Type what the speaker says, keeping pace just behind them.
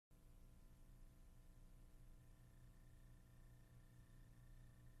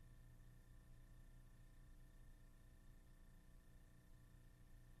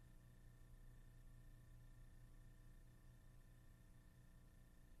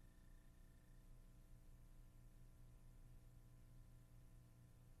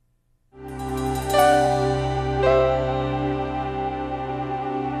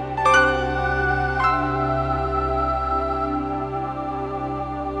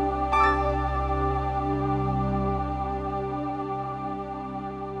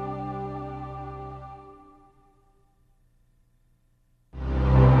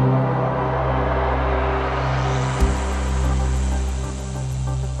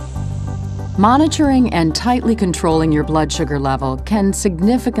Monitoring and tightly controlling your blood sugar level can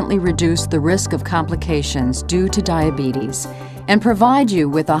significantly reduce the risk of complications due to diabetes and provide you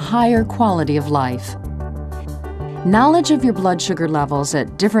with a higher quality of life. Knowledge of your blood sugar levels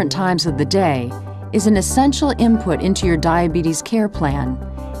at different times of the day is an essential input into your diabetes care plan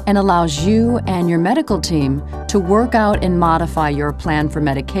and allows you and your medical team to work out and modify your plan for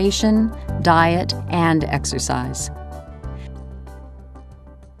medication, diet, and exercise.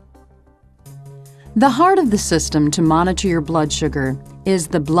 The heart of the system to monitor your blood sugar is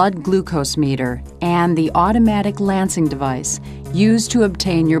the blood glucose meter and the automatic lancing device used to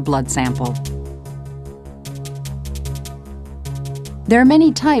obtain your blood sample. There are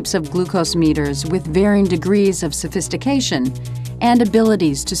many types of glucose meters with varying degrees of sophistication and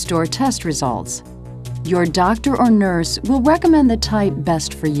abilities to store test results. Your doctor or nurse will recommend the type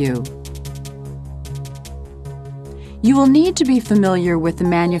best for you. You will need to be familiar with the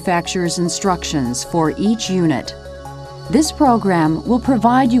manufacturer's instructions for each unit. This program will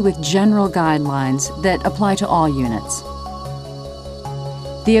provide you with general guidelines that apply to all units.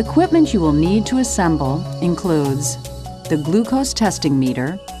 The equipment you will need to assemble includes the glucose testing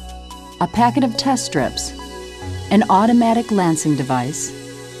meter, a packet of test strips, an automatic lancing device,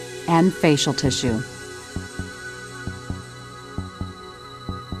 and facial tissue.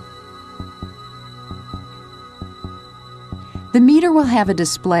 The meter will have a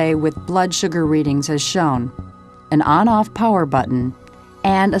display with blood sugar readings as shown, an on-off power button,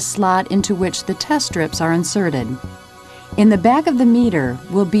 and a slot into which the test strips are inserted. In the back of the meter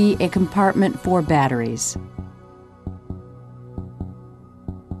will be a compartment for batteries.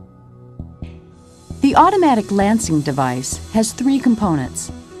 The automatic lancing device has 3 components: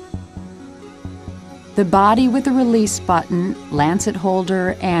 the body with a release button, lancet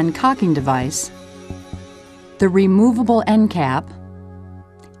holder, and cocking device, the removable end cap,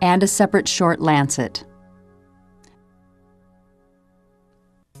 and a separate short lancet.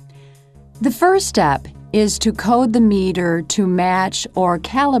 The first step is to code the meter to match or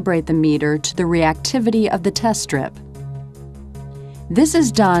calibrate the meter to the reactivity of the test strip. This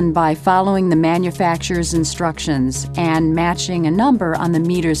is done by following the manufacturer's instructions and matching a number on the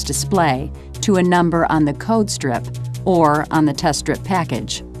meter's display to a number on the code strip or on the test strip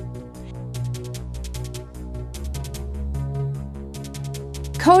package.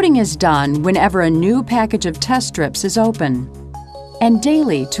 Coding is done whenever a new package of test strips is open, and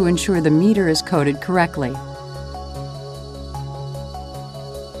daily to ensure the meter is coded correctly.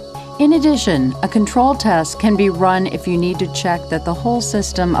 In addition, a control test can be run if you need to check that the whole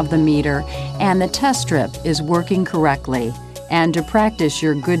system of the meter and the test strip is working correctly, and to practice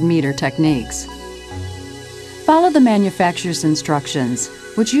your good meter techniques. Follow the manufacturer's instructions,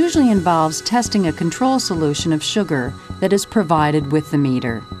 which usually involves testing a control solution of sugar that is provided with the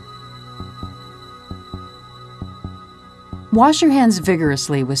meter. Wash your hands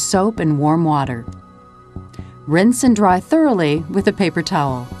vigorously with soap and warm water. Rinse and dry thoroughly with a paper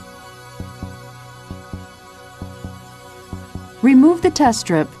towel. Remove the test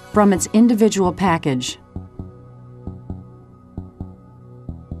strip from its individual package.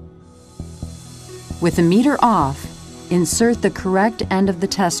 With the meter off, insert the correct end of the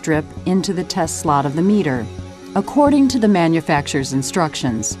test strip into the test slot of the meter, according to the manufacturer's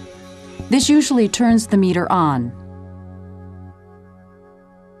instructions. This usually turns the meter on.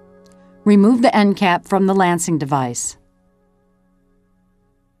 Remove the end cap from the lancing device.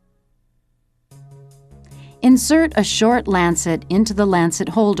 Insert a short lancet into the lancet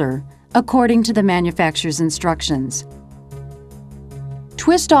holder, according to the manufacturer's instructions.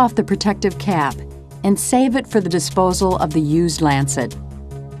 Twist off the protective cap and save it for the disposal of the used lancet.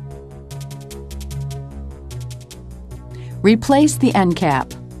 Replace the end cap.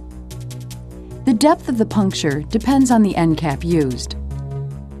 The depth of the puncture depends on the end cap used.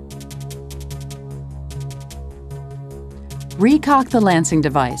 Recock the lancing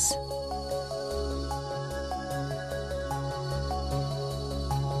device.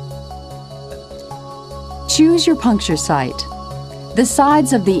 Choose your puncture site. The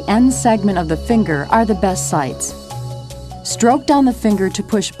sides of the end segment of the finger are the best sites. Stroke down the finger to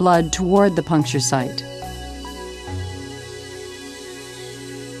push blood toward the puncture site.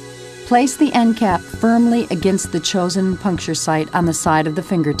 Place the end cap firmly against the chosen puncture site on the side of the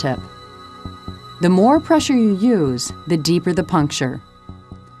fingertip. The more pressure you use, the deeper the puncture.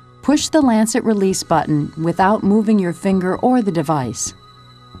 Push the lancet release button without moving your finger or the device.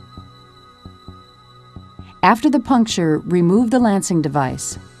 After the puncture, remove the lancing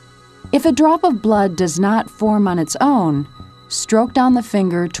device. If a drop of blood does not form on its own, stroke down the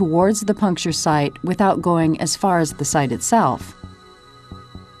finger towards the puncture site without going as far as the site itself.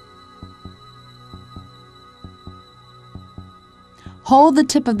 Hold the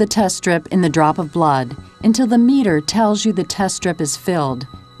tip of the test strip in the drop of blood until the meter tells you the test strip is filled,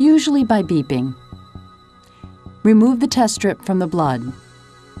 usually by beeping. Remove the test strip from the blood.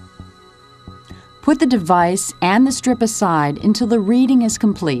 Put the device and the strip aside until the reading is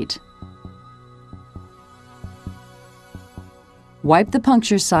complete. Wipe the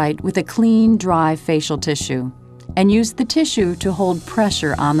puncture site with a clean, dry facial tissue and use the tissue to hold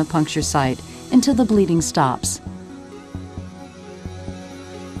pressure on the puncture site until the bleeding stops.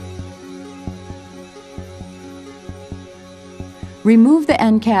 Remove the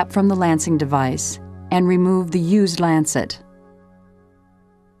end cap from the lancing device and remove the used lancet.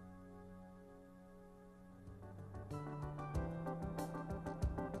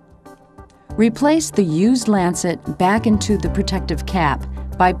 Replace the used lancet back into the protective cap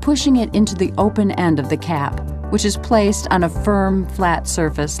by pushing it into the open end of the cap, which is placed on a firm, flat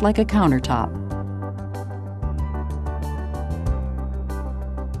surface like a countertop.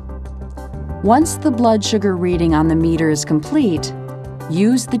 Once the blood sugar reading on the meter is complete,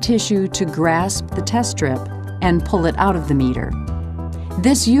 use the tissue to grasp the test strip and pull it out of the meter.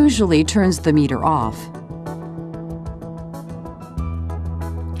 This usually turns the meter off.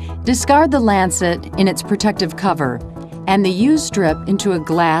 Discard the lancet in its protective cover and the used strip into a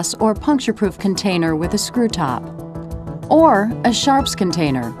glass or puncture-proof container with a screw top, or a Sharps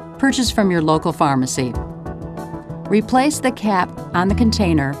container purchased from your local pharmacy. Replace the cap on the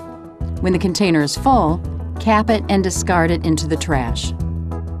container. When the container is full, cap it and discard it into the trash.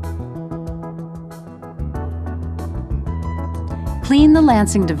 Clean the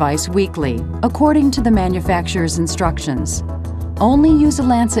lancing device weekly, according to the manufacturer's instructions. Only use a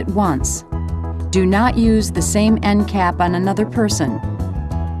lancet once. Do not use the same end cap on another person.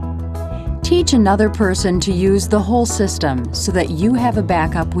 Teach another person to use the whole system so that you have a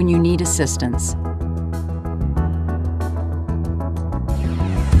backup when you need assistance.